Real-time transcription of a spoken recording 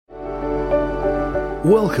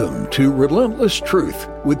Welcome to Relentless Truth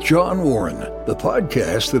with John Warren, the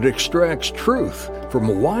podcast that extracts truth from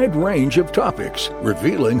a wide range of topics,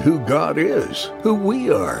 revealing who God is, who we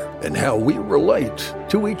are, and how we relate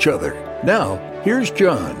to each other. Now, here's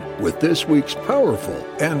John with this week's powerful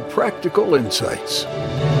and practical insights.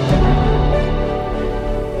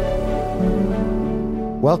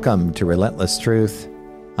 Welcome to Relentless Truth.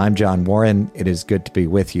 I'm John Warren. It is good to be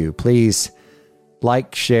with you. Please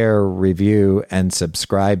like, share, review, and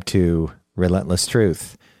subscribe to Relentless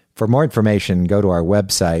Truth. For more information, go to our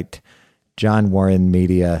website,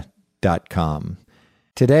 johnwarrenmedia.com.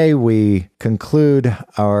 Today, we conclude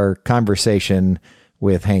our conversation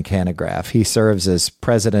with Hank Hanegraaff. He serves as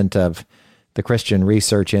president of the Christian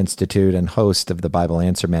Research Institute and host of the Bible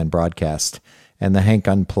Answer Man broadcast and the Hank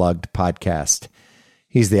Unplugged podcast.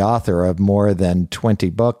 He's the author of more than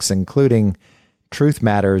 20 books, including Truth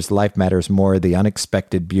Matters, Life Matters More, The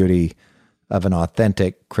Unexpected Beauty of an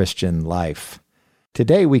Authentic Christian Life.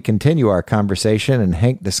 Today we continue our conversation, and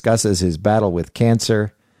Hank discusses his battle with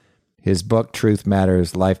cancer, his book Truth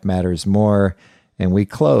Matters, Life Matters More, and we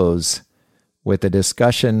close with a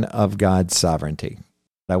discussion of God's sovereignty.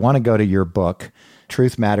 I want to go to your book,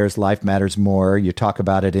 Truth Matters, Life Matters More. You talk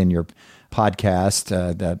about it in your podcast.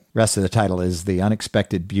 The rest of the title is The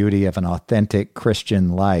Unexpected Beauty of an Authentic Christian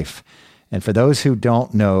Life. And for those who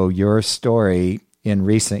don't know your story in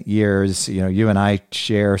recent years, you and I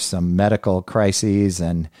share some medical crises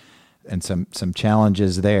and some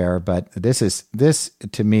challenges there. But this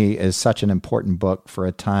to me is such an important book for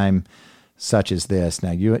a time such as this.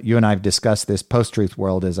 Now, you and I have discussed this post-truth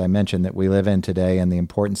world, as I mentioned, that we live in today, and the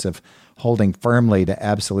importance of holding firmly to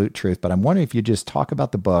absolute truth. But I'm wondering if you just talk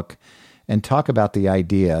about the book and talk about the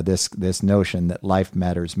idea, this notion that life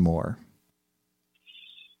matters more.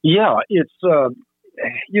 Yeah, it's,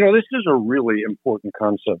 this is a really important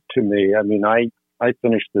concept to me. I mean, I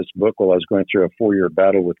finished this book while I was going through a 4-year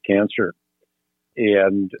battle with cancer.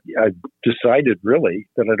 And I decided really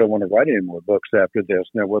that I don't want to write any more books after this.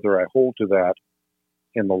 Now, whether I hold to that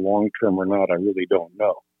in the long term or not, I really don't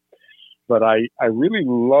know. But I really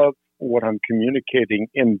love what I'm communicating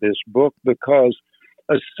in this book because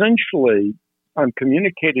essentially I'm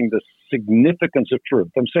communicating the significance of truth.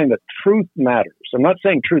 I'm saying that truth matters. I'm not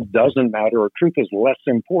saying truth doesn't matter or truth is less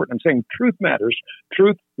important. I'm saying truth matters.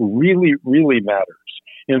 Truth really, really matters.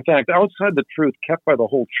 In fact, outside the truth kept by the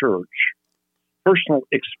whole church, personal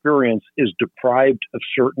experience is deprived of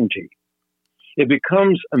certainty. It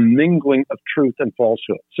becomes a mingling of truth and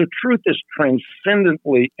falsehood. So truth is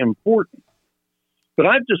transcendently important. But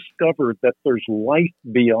I've discovered that there's life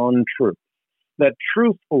beyond truth, that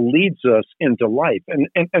truth leads us into life. And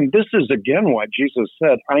this is, again, why Jesus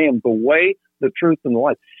said, I am the way, the truth, and the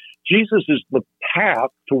life. Jesus is the path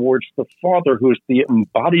towards the Father, who is the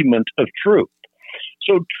embodiment of truth.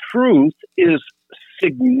 So truth is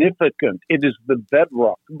significant. It is the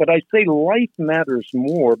bedrock. But I say life matters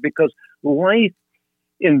more because life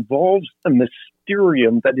involves a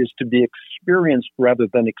mysterium that is to be experienced rather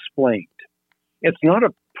than explained. It's not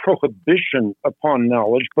a prohibition upon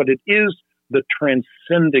knowledge, but it is the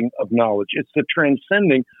transcending of knowledge. It's the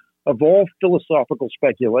transcending of all philosophical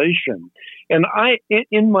speculation. And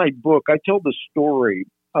in my book, I tell the story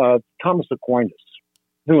of Thomas Aquinas,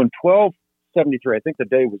 who in 1273, I think the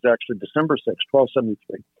day was actually December 6,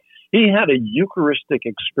 1273, he had a Eucharistic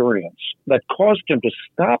experience that caused him to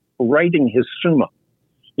stop writing his Summa.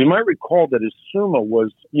 You might recall that his Summa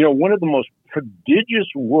was, one of the most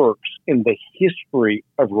prodigious works in the history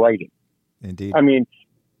of writing. Indeed. I mean,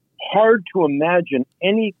 hard to imagine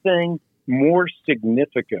anything more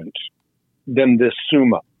significant than this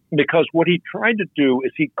Summa, because what he tried to do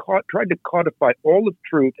is he tried to codify all of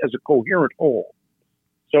truth as a coherent whole.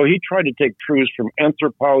 So he tried to take truths from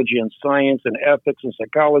anthropology and science and ethics and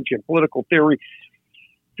psychology and political theory,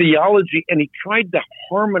 theology, and he tried to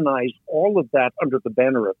harmonize all of that under the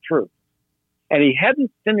banner of truth. And he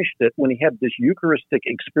hadn't finished it when he had this Eucharistic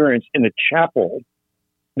experience in a chapel.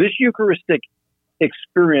 This Eucharistic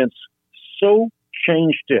experience so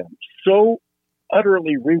changed him, so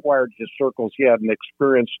utterly rewired his circles. He had an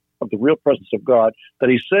experience of the real presence of God that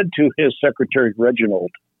he said to his secretary,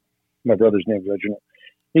 Reginald, my brother's name is Reginald,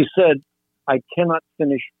 he said, I cannot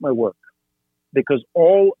finish my work because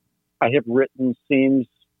all I have written seems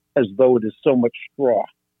as though it is so much straw.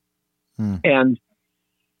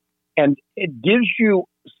 And it gives you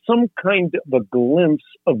some kind of a glimpse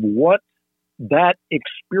of what that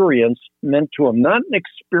experience meant to him. Not an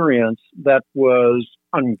experience that was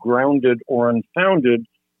ungrounded or unfounded,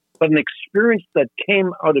 but an experience that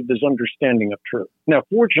came out of his understanding of truth. Now,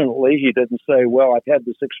 fortunately, he didn't say, well, I've had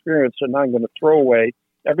this experience, so now I'm going to throw away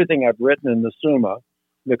everything I've written in the Summa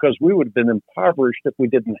because we would have been impoverished if we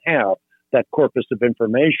didn't have that corpus of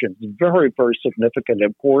information. It's very, very significant,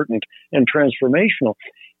 important, and transformational.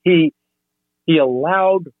 He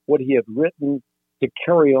allowed what he had written to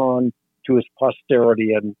carry on to his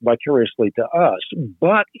posterity and vicariously to us,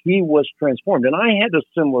 but he was transformed. And I had a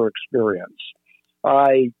similar experience.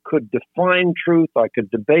 I could define truth, I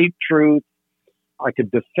could debate truth, I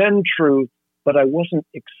could defend truth, but I wasn't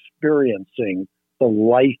experiencing the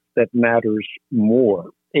life that matters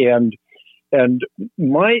more. And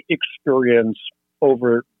my experience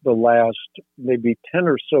over the last maybe 10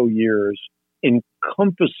 or so years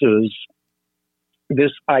encompasses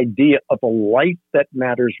this idea of a life that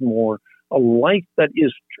matters more, a life that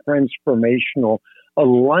is transformational, a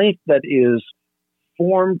life that is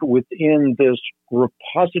formed within this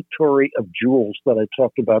repository of jewels that I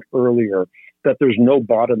talked about earlier, that there's no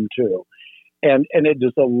bottom to. And it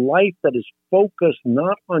is a life that is focused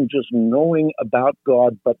not on just knowing about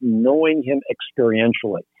God, but knowing him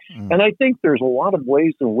experientially. And I think there's a lot of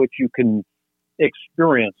ways in which you can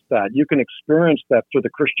experience that. You can experience that through the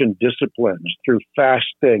Christian disciplines, through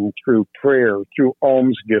fasting, through prayer, through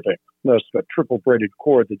almsgiving. That's the triple braided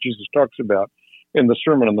cord that Jesus talks about in the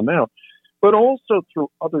Sermon on the Mount, but also through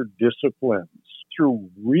other disciplines, through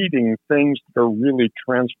reading things that are really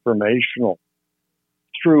transformational,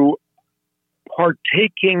 through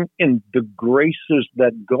partaking in the graces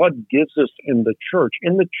that God gives us in the church.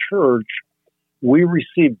 In the church, we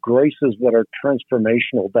receive graces that are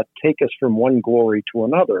transformational, that take us from one glory to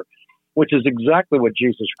another, which is exactly what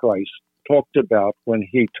Jesus Christ talked about when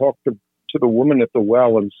he talked to the woman at the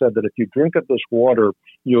well and said that if you drink of this water,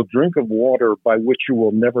 you'll drink of water by which you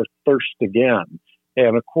will never thirst again.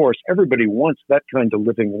 And of course, everybody wants that kind of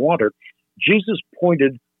living water. Jesus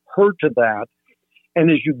pointed her to that. And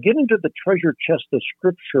as you get into the treasure chest of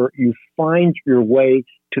Scripture, you find your way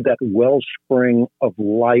to that wellspring of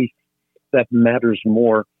life that matters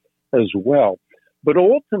more as well. But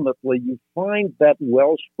ultimately, you find that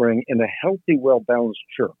wellspring in a healthy, well-balanced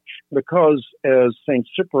church. Because, as St.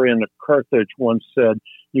 Cyprian of Carthage once said,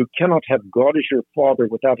 you cannot have God as your father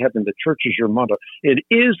without having the church as your mother. It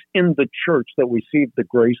is in the church that we see the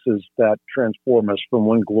graces that transform us from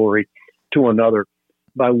one glory to another,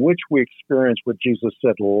 by which we experience what Jesus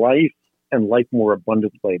said, life and life more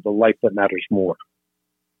abundantly, the life that matters more.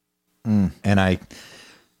 And I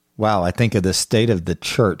think of the state of the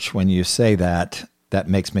church when you say that. That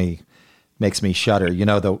makes me shudder. You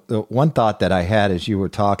know, the one thought that I had as you were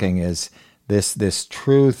talking is this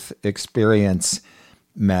truth experience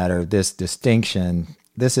matter, this distinction.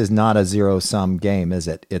 This is not a zero-sum game, is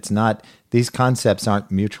it? It's not. These concepts aren't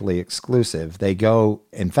mutually exclusive. They go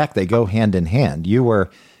hand in hand. You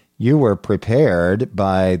were prepared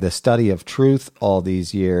by the study of truth all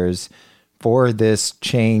these years for this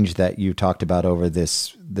change that you talked about over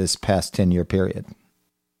this past 10-year period.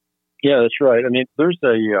 Yeah, that's right. I mean, there's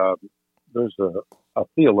a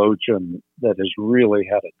theologian that has really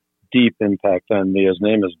had a deep impact on me. His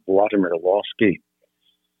name is Vladimir Lossky.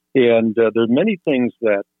 And there are many things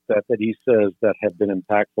that he says that have been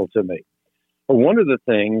impactful to me. But one of the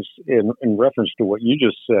things, in reference to what you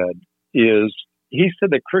just said, is he said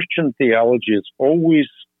that Christian theology is always,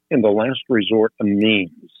 in the last resort, a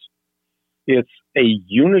means. It's a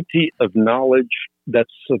unity of knowledge that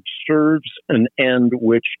subserves an end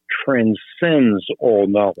which transcends all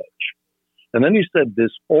knowledge. And then he said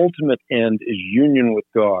this ultimate end is union with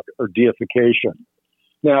God, or deification.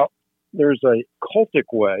 Now, there's a cultic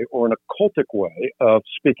way or an occultic way of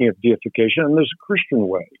speaking of deification, and there's a Christian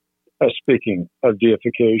way of speaking of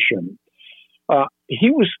deification. He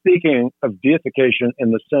was speaking of deification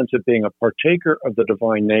in the sense of being a partaker of the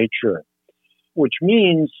divine nature, which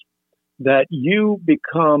means that you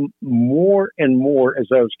become more and more, as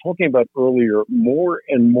I was talking about earlier, more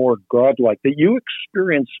and more godlike, that you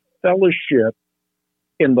experience fellowship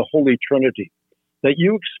in the Holy Trinity, that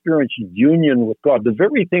you experience union with God, the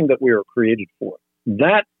very thing that we are created for.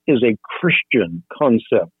 That is a Christian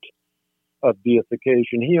concept of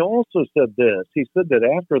deification. He also said this. He said that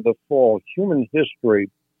after the fall, human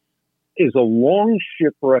history is a long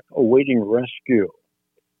shipwreck awaiting rescue.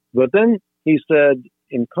 But then he said,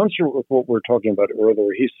 in concert with what we were talking about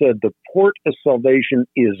earlier, he said the port of salvation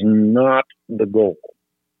is not the goal.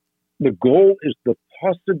 The goal is the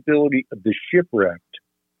possibility of the shipwrecked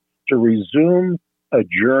to resume a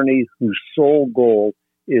journey whose sole goal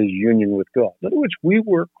is union with God. In other words, we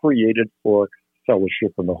were created for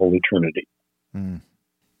fellowship in the Holy Trinity.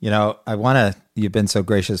 You know, you've been so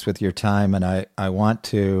gracious with your time, and I want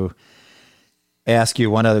to ask you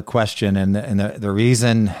one other question. And the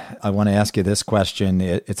reason I want to ask you this question,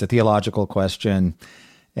 it's a theological question,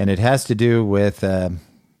 and it has to do with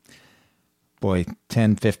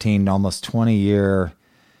 10, 15, almost 20-year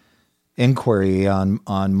inquiry on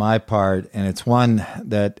my part, and it's one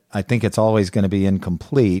that I think it's always going to be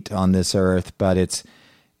incomplete on this earth, but it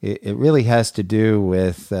really has to do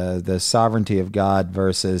with the sovereignty of God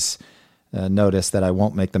versus, notice that I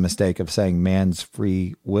won't make the mistake of saying man's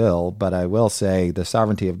free will, but I will say the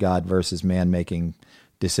sovereignty of God versus man making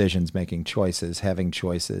decisions, making choices, having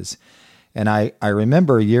choices. And I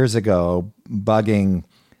remember years ago bugging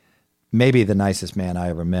maybe the nicest man I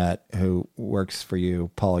ever met, who works for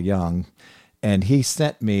you, Paul Young, and he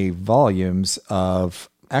sent me volumes of,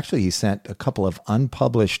 actually he sent a couple of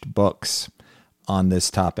unpublished books on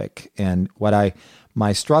this topic. And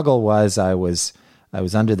my struggle was, I was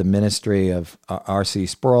under the ministry of R.C.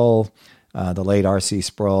 Sproul, the late R.C.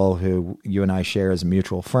 Sproul, who you and I share as a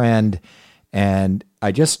mutual friend. And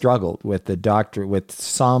I just struggled with with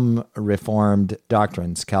some Reformed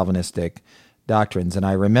doctrines, Calvinistic doctrines. And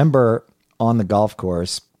I remember on the golf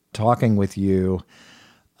course talking with you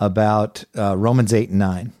about Romans 8 and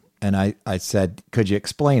 9. And I said, could you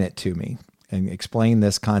explain it to me and explain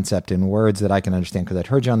this concept in words that I can understand? Because I'd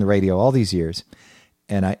heard you on the radio all these years.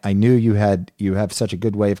 And I knew you have such a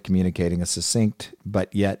good way of communicating, a succinct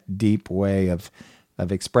but yet deep way of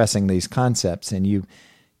expressing these concepts. And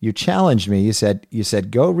you challenged me. You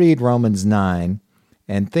said, go read Romans 9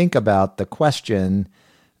 and think about the question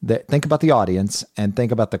think about the audience and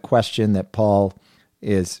think about the question that Paul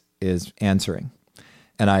is answering.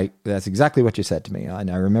 And that's exactly what you said to me. And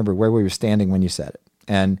I remember where we were standing when you said it.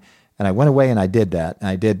 And I went away and I did that. And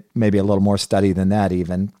I did maybe a little more study than that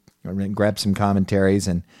even. I grabbed some commentaries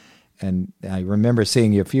and I remember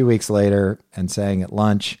seeing you a few weeks later and saying at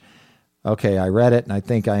lunch, okay, I read it and I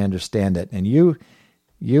think I understand it. And you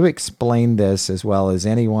explained this as well as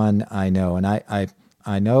anyone I know. And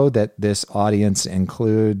I know that this audience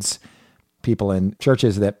includes people in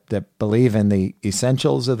churches that believe in the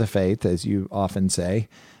essentials of the faith, as you often say,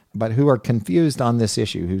 but who are confused on this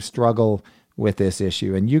issue, who struggle with this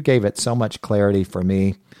issue. And you gave it so much clarity for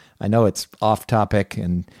me. I know it's off topic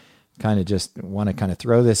and kind of just want to kind of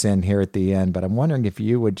throw this in here at the end, but I'm wondering if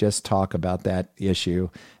you would just talk about that issue,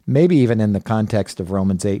 maybe even in the context of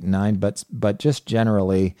Romans 8 and 9, but just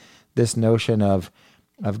generally this notion of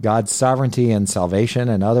God's sovereignty and salvation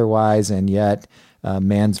and otherwise, and yet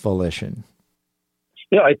man's volition.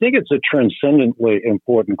 Yeah, I think it's a transcendently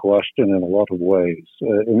important question in a lot of ways.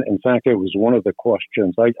 In fact, it was one of the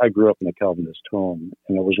questions, I grew up in a Calvinist home,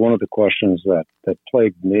 and it was one of the questions that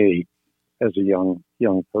plagued me as a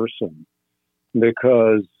young person.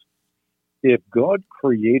 Because if God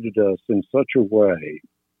created us in such a way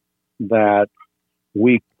that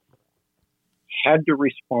we had to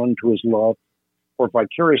respond to his love, or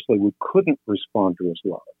vicariously we couldn't respond to his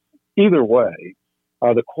love, either way,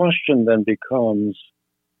 the question then becomes,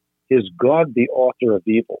 is God the author of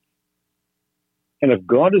evil? And if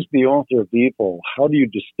God is the author of evil, how do you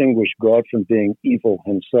distinguish God from being evil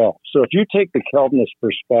himself? So if you take the Calvinist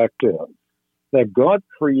perspective that God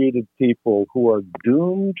created people who are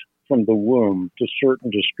doomed from the womb to certain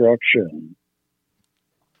destruction,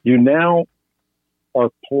 you now are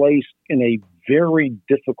placed in a very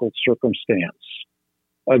difficult circumstance.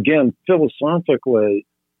 Again, philosophically,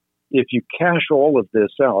 if you cash all of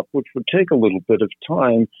this out, which would take a little bit of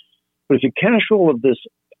time, but if you cash all of this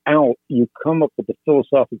out, you come up with the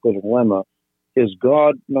philosophical dilemma: is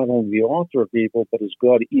God not only the author of evil, but is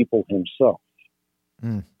God evil himself?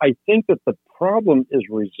 I think that the problem is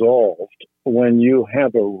resolved when you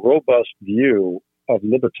have a robust view of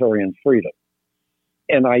libertarian freedom.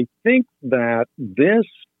 And I think that this,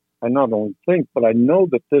 I not only think, but I know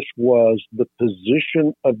that this was the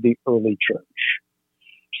position of the early church.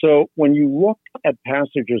 So when you look at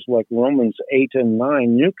passages like Romans 8 and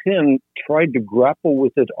 9, you can try to grapple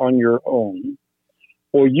with it on your own,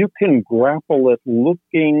 or you can grapple it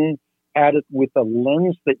looking at it with a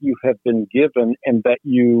lens that you have been given and that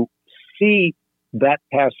you see that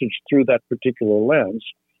passage through that particular lens.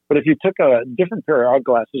 But if you took a different pair of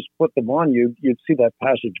eyeglasses, put them on, you'd see that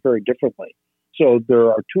passage very differently. So there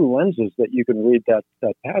are two lenses that you can read that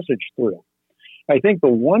passage through. I think the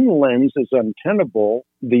one lens is untenable,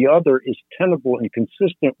 the other is tenable and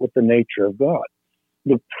consistent with the nature of God.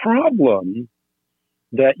 The problem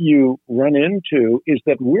that you run into is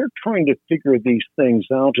that we're trying to figure these things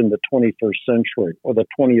out in the 21st century or the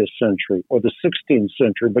 20th century or the 16th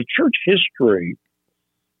century, but church history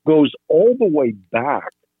goes all the way back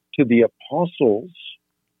to the apostles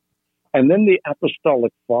and then the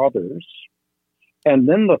apostolic fathers and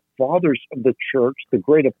then the fathers of the church, the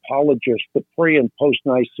great apologists, the pre- and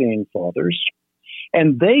post-Nicene fathers,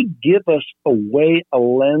 and they give us a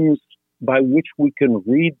lens by which we can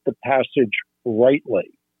read the passage rightly.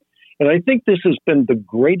 And I think this has been the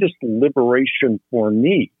greatest liberation for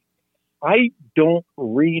me. I don't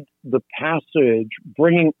read the passage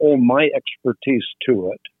bringing all my expertise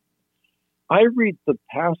to it. I read the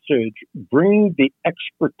passage bringing the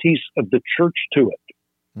expertise of the church to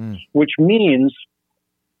it, which means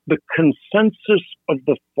the consensus of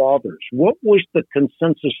the fathers. What was the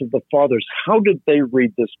consensus of the fathers? How did they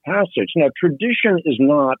read this passage? Now, tradition is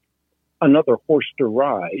not another horse to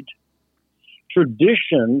ride.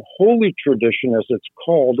 Tradition, holy tradition as it's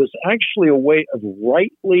called, is actually a way of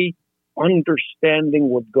rightly understanding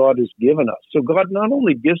what God has given us. So God not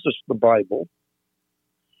only gives us the Bible,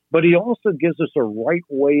 but he also gives us a right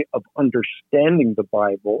way of understanding the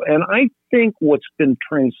Bible. And I think what's been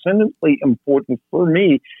transcendently important for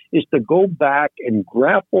me is to go back and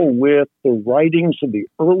grapple with the writings of the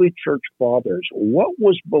early church fathers. What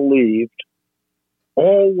was believed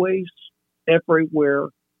always, everywhere,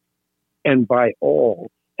 and by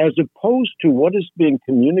all, as opposed to what is being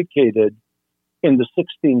communicated in the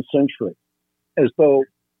 16th century, as though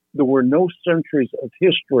there were no centuries of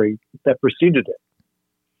history that preceded it.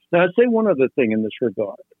 Now, I'd say one other thing in this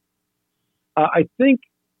regard. I think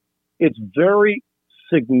it's very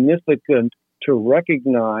significant to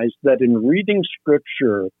recognize that in reading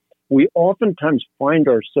Scripture, we oftentimes find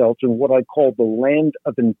ourselves in what I call the land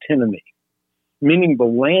of antinomy, meaning the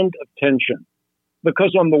land of tension.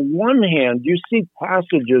 Because on the one hand, you see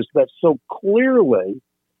passages that so clearly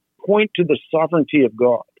point to the sovereignty of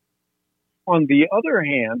God. On the other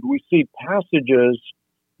hand, we see passages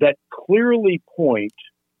that clearly point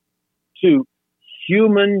to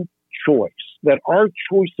human choice, that our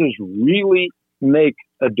choices really make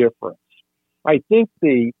a difference. I think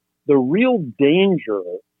the real danger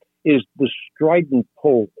is the strident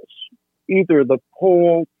poles, either the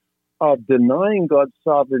pole of denying God's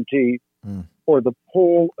sovereignty or the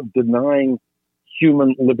pole of denying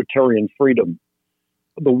human libertarian freedom.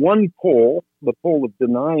 The one pole, the pole of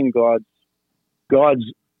denying God's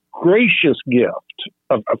gracious gift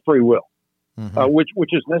of free will,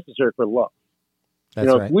 which is necessary for love. That's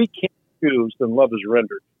right. If we can't choose, then love is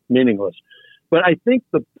rendered meaningless. But I think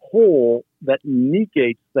the pole that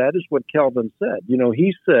negates that is what Calvin said.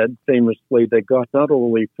 He said famously that God not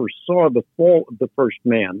only foresaw the fall of the first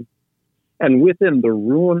man, and with him the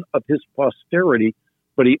ruin of his posterity,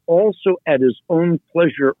 but he also at his own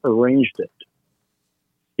pleasure arranged it.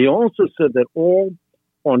 He also said that all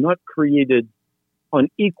are not created on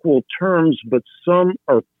equal terms, but some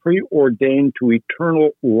are preordained to eternal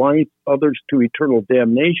life, others to eternal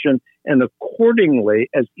damnation, and accordingly,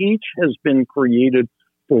 as each has been created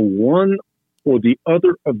for one or the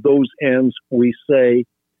other of those ends, we say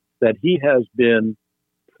that he has been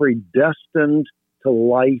predestined to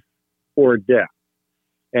life or death.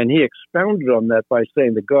 And he expounded on that by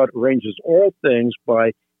saying that God arranges all things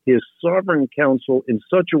by his sovereign counsel in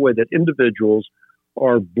such a way that individuals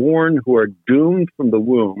are born who are doomed from the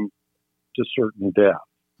womb to certain death.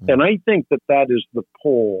 And I think that is the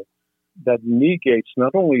pole that negates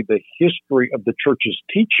not only the history of the church's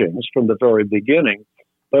teachings from the very beginning,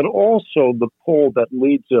 but also the pole that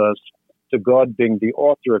leads us to God being the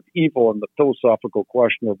author of evil and the philosophical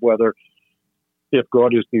question of whether, if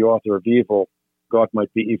God is the author of evil, God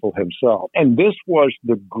might be evil himself. And this was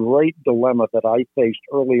the great dilemma that I faced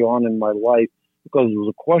early on in my life, because it was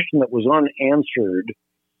a question that was unanswered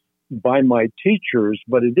by my teachers,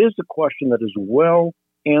 but it is a question that is well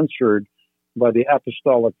answered by the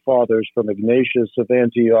apostolic fathers from Ignatius of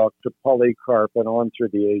Antioch to Polycarp and on through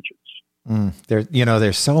the ages.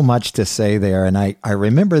 There's so much to say there. And I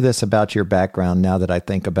remember this about your background now that I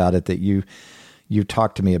think about it, that you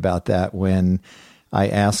talked to me about that when I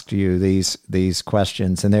asked you these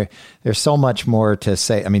questions, and there's so much more to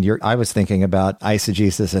say. I mean, I was thinking about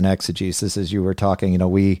eisegesis and exegesis as you were talking.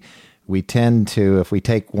 We tend to, if we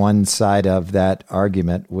take one side of that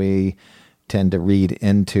argument, we tend to read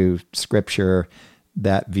into Scripture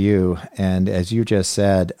that view. And as you just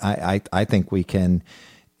said, I think we can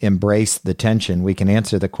embrace the tension. We can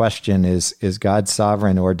answer the question: is God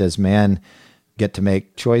sovereign, or does man get to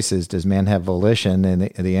make choices? Does man have volition? And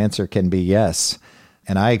the answer can be yes.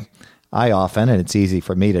 And I often, and it's easy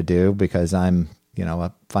for me to do because I'm,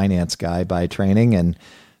 a finance guy by training, and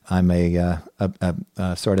I'm I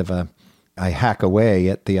hack away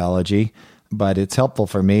at theology, but it's helpful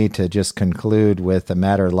for me to just conclude with a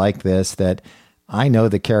matter like this, that I know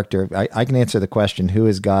the character. I can answer the question, who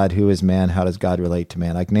is God? Who is man? How does God relate to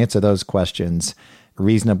man? I can answer those questions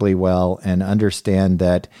reasonably well and understand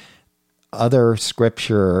that other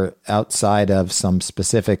Scripture outside of some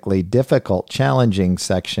specifically difficult, challenging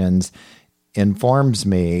sections informs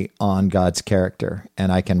me on God's character,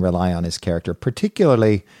 and I can rely on his character,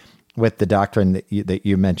 particularly with the doctrine that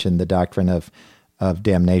you mentioned, the doctrine of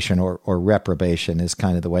damnation or reprobation is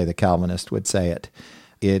kind of the way the Calvinist would say it.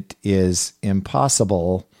 It is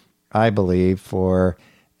impossible, I believe, for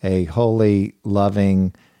a holy,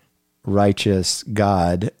 loving, righteous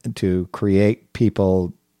God to create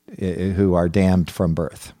people who are damned from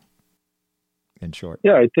birth, in short.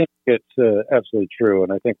 Yeah, I think it's absolutely true.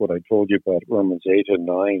 And I think what I told you about Romans 8 and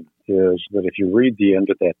 9 is that if you read the end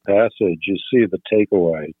of that passage, you see the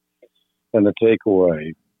takeaway. And the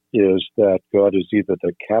takeaway is that God is either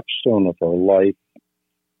the capstone of our life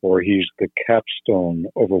or he's the capstone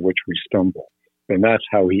over which we stumble. And that's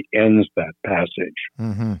how he ends that passage.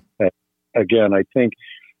 Mm-hmm. Again, I think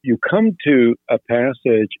you come to a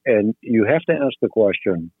passage and you have to ask the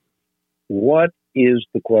question, what is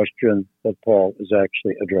the question that Paul is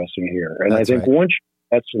actually addressing here? And That's I think right. once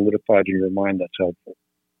that's solidified in your mind, that's helpful.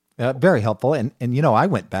 Very helpful. And I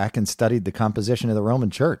went back and studied the composition of the Roman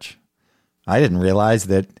Church. I didn't realize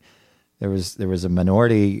that there was a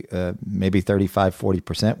minority, maybe 35,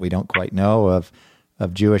 40%, we don't quite know, of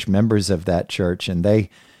Jewish members of that church. And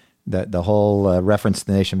the whole reference to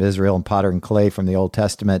the nation of Israel and potter and clay from the Old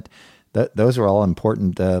Testament, those were all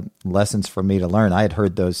important lessons for me to learn. I had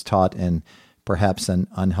heard those taught in perhaps an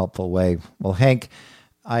unhelpful way. Well, Hank,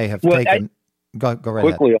 I have taken... Go right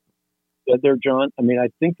quickly ahead. There, John. I mean, I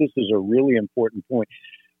think this is a really important point.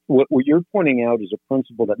 What you're pointing out is a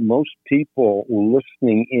principle that most people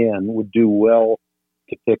listening in would do well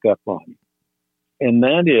to pick up on. And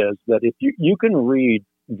that is that if you can read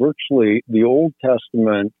virtually the Old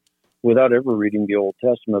Testament without ever reading the Old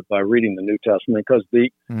Testament by reading the New Testament, because the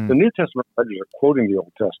New Testament writers are quoting the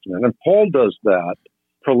Old Testament, and Paul does that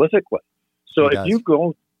prolifically. So if you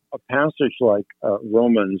go a passage like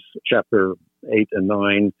Romans chapter 8 and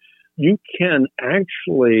 9, you can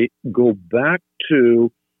actually go back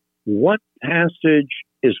to what passage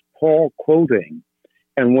is Paul quoting.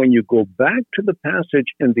 And when you go back to the passage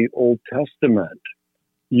in the Old Testament,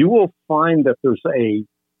 you will find that there's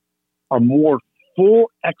a more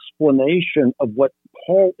full explanation of what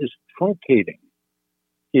Paul is truncating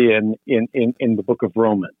in the book of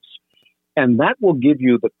Romans. And that will give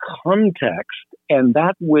you the context, and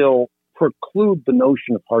that will preclude the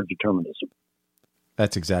notion of hard determinism.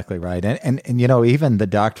 That's exactly right. And even the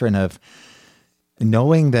doctrine of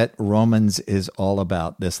knowing that Romans is all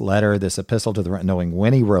about this letter, this epistle to the, knowing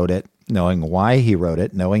when he wrote it, knowing why he wrote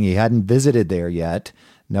it, knowing he hadn't visited there yet,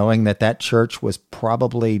 knowing that church was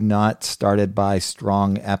probably not started by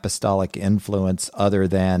strong apostolic influence other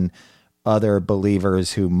than other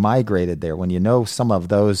believers who migrated there. When you know some of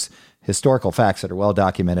those historical facts that are well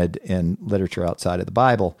documented in literature outside of the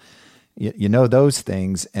Bible, you know those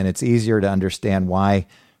things, and it's easier to understand why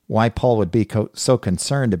Paul would be so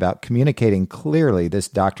concerned about communicating clearly this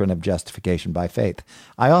doctrine of justification by faith.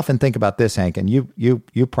 I often think about this, Hank, and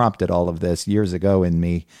you prompted all of this years ago in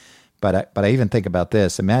me, but I even think about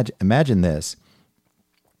this. Imagine this.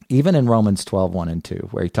 Even in Romans 12, 1 and 2,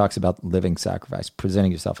 where he talks about living sacrifice,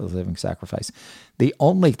 presenting yourself as a living sacrifice, the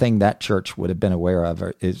only thing that church would have been aware of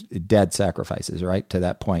is dead sacrifices, right, to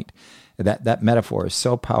that point. That metaphor is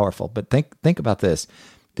so powerful. But think about this.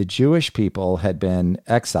 The Jewish people had been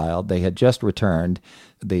exiled. They had just returned.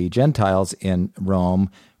 The Gentiles in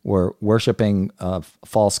Rome were worshiping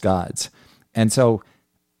false gods. And so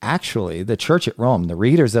actually, the church at Rome, the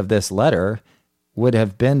readers of this letter, would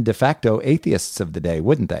have been de facto atheists of the day,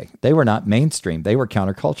 wouldn't they? They were not mainstream. They were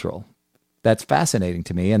countercultural. That's fascinating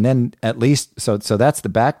to me. And then at least, so that's the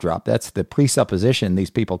backdrop. That's the presupposition these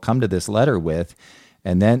people come to this letter with.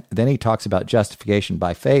 And then he talks about justification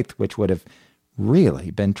by faith, which would have really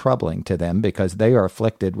been troubling to them because they are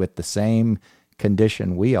afflicted with the same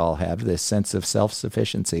condition we all have, this sense of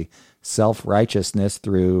self-sufficiency, self-righteousness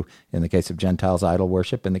through, in the case of Gentiles, idol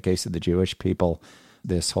worship, in the case of the Jewish people,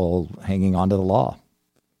 this whole hanging on to the law.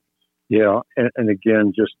 Yeah, and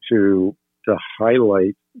again, just to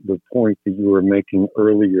highlight the point that you were making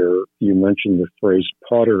earlier, you mentioned the phrase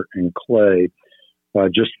potter and clay.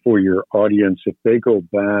 Just for your audience, if they go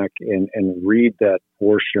back and read that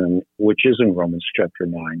portion, which is in Romans chapter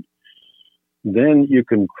 9, then you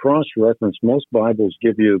can cross-reference. Most Bibles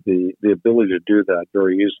give you the ability to do that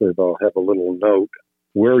very easily. They'll have a little note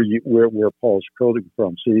where Paul's quoting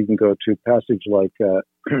from. So you can go to a passage like,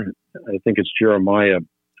 I think it's Jeremiah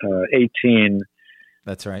 18.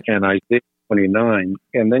 That's right. And Isaiah 29,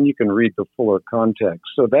 and then you can read the fuller context.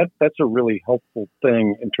 So that's a really helpful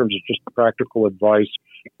thing in terms of just practical advice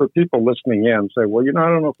for people listening in. Say, well, I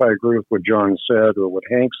don't know if I agree with what John said or what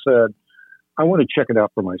Hank said. I want to check it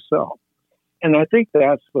out for myself. And I think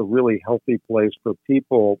that's the really healthy place for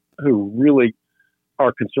people who really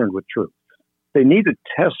are concerned with truth. They need to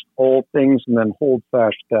test all things and then hold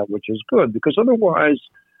fast that which is good, because otherwise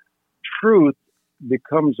truth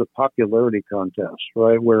becomes a popularity contest,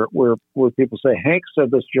 right? Where people say, Hank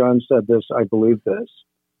said this, John said this, I believe this.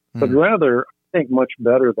 But rather, I think much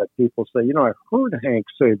better that people say, I heard Hank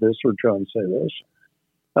say this or John say this.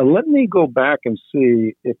 Let me go back and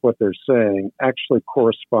see if what they're saying actually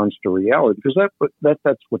corresponds to reality, because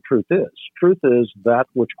that's what truth is. Truth is that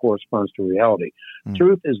which corresponds to reality.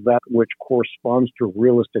 Truth is that which corresponds to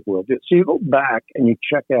realistic worldview. So you go back and you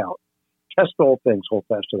check out, test all things, hold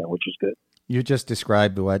fast to that which is good. You just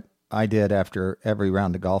described what I did after every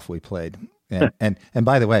round of golf we played. And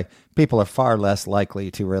by the way, people are far less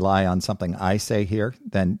likely to rely on something I say here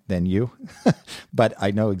than you. But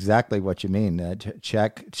I know exactly what you mean.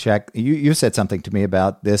 Check. You said something to me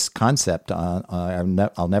about this concept.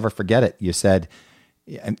 I'll never forget it. You said,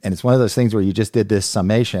 and it's one of those things where you just did this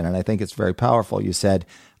summation, and I think it's very powerful. You said,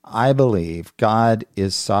 I believe God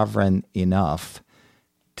is sovereign enough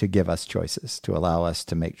to give us choices, to allow us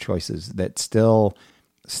to make choices that still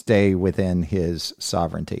stay within his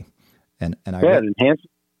sovereignty. And it enhances the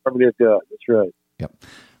sovereignty of God. That's right. Yep.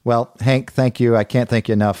 Well, Hank, thank you. I can't thank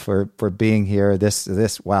you enough for being here.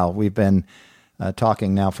 Wow, we've been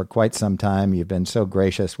talking now for quite some time. You've been so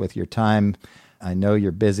gracious with your time. I know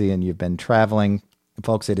you're busy and you've been traveling.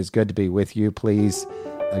 Folks, it is good to be with you. Please,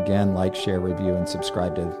 again, like, share, review, and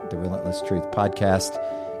subscribe to the Relentless Truth podcast.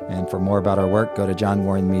 And for more about our work, go to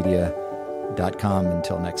johnwarrenmedia.com.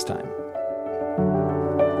 Until next time.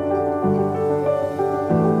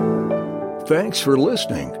 Thanks for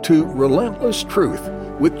listening to Relentless Truth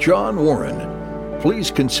with John Warren.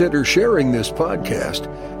 Please consider sharing this podcast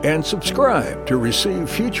and subscribe to receive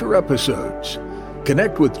future episodes.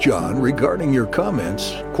 Connect with John regarding your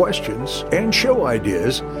comments, questions, and show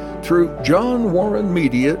ideas through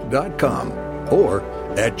johnwarrenmedia.com or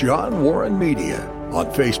at John Warren Media on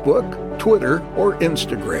Facebook, Twitter, or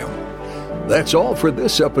Instagram. That's all for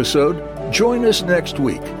this episode. Join us next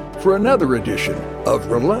week for another edition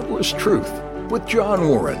of Relentless Truth with John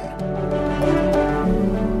Warren.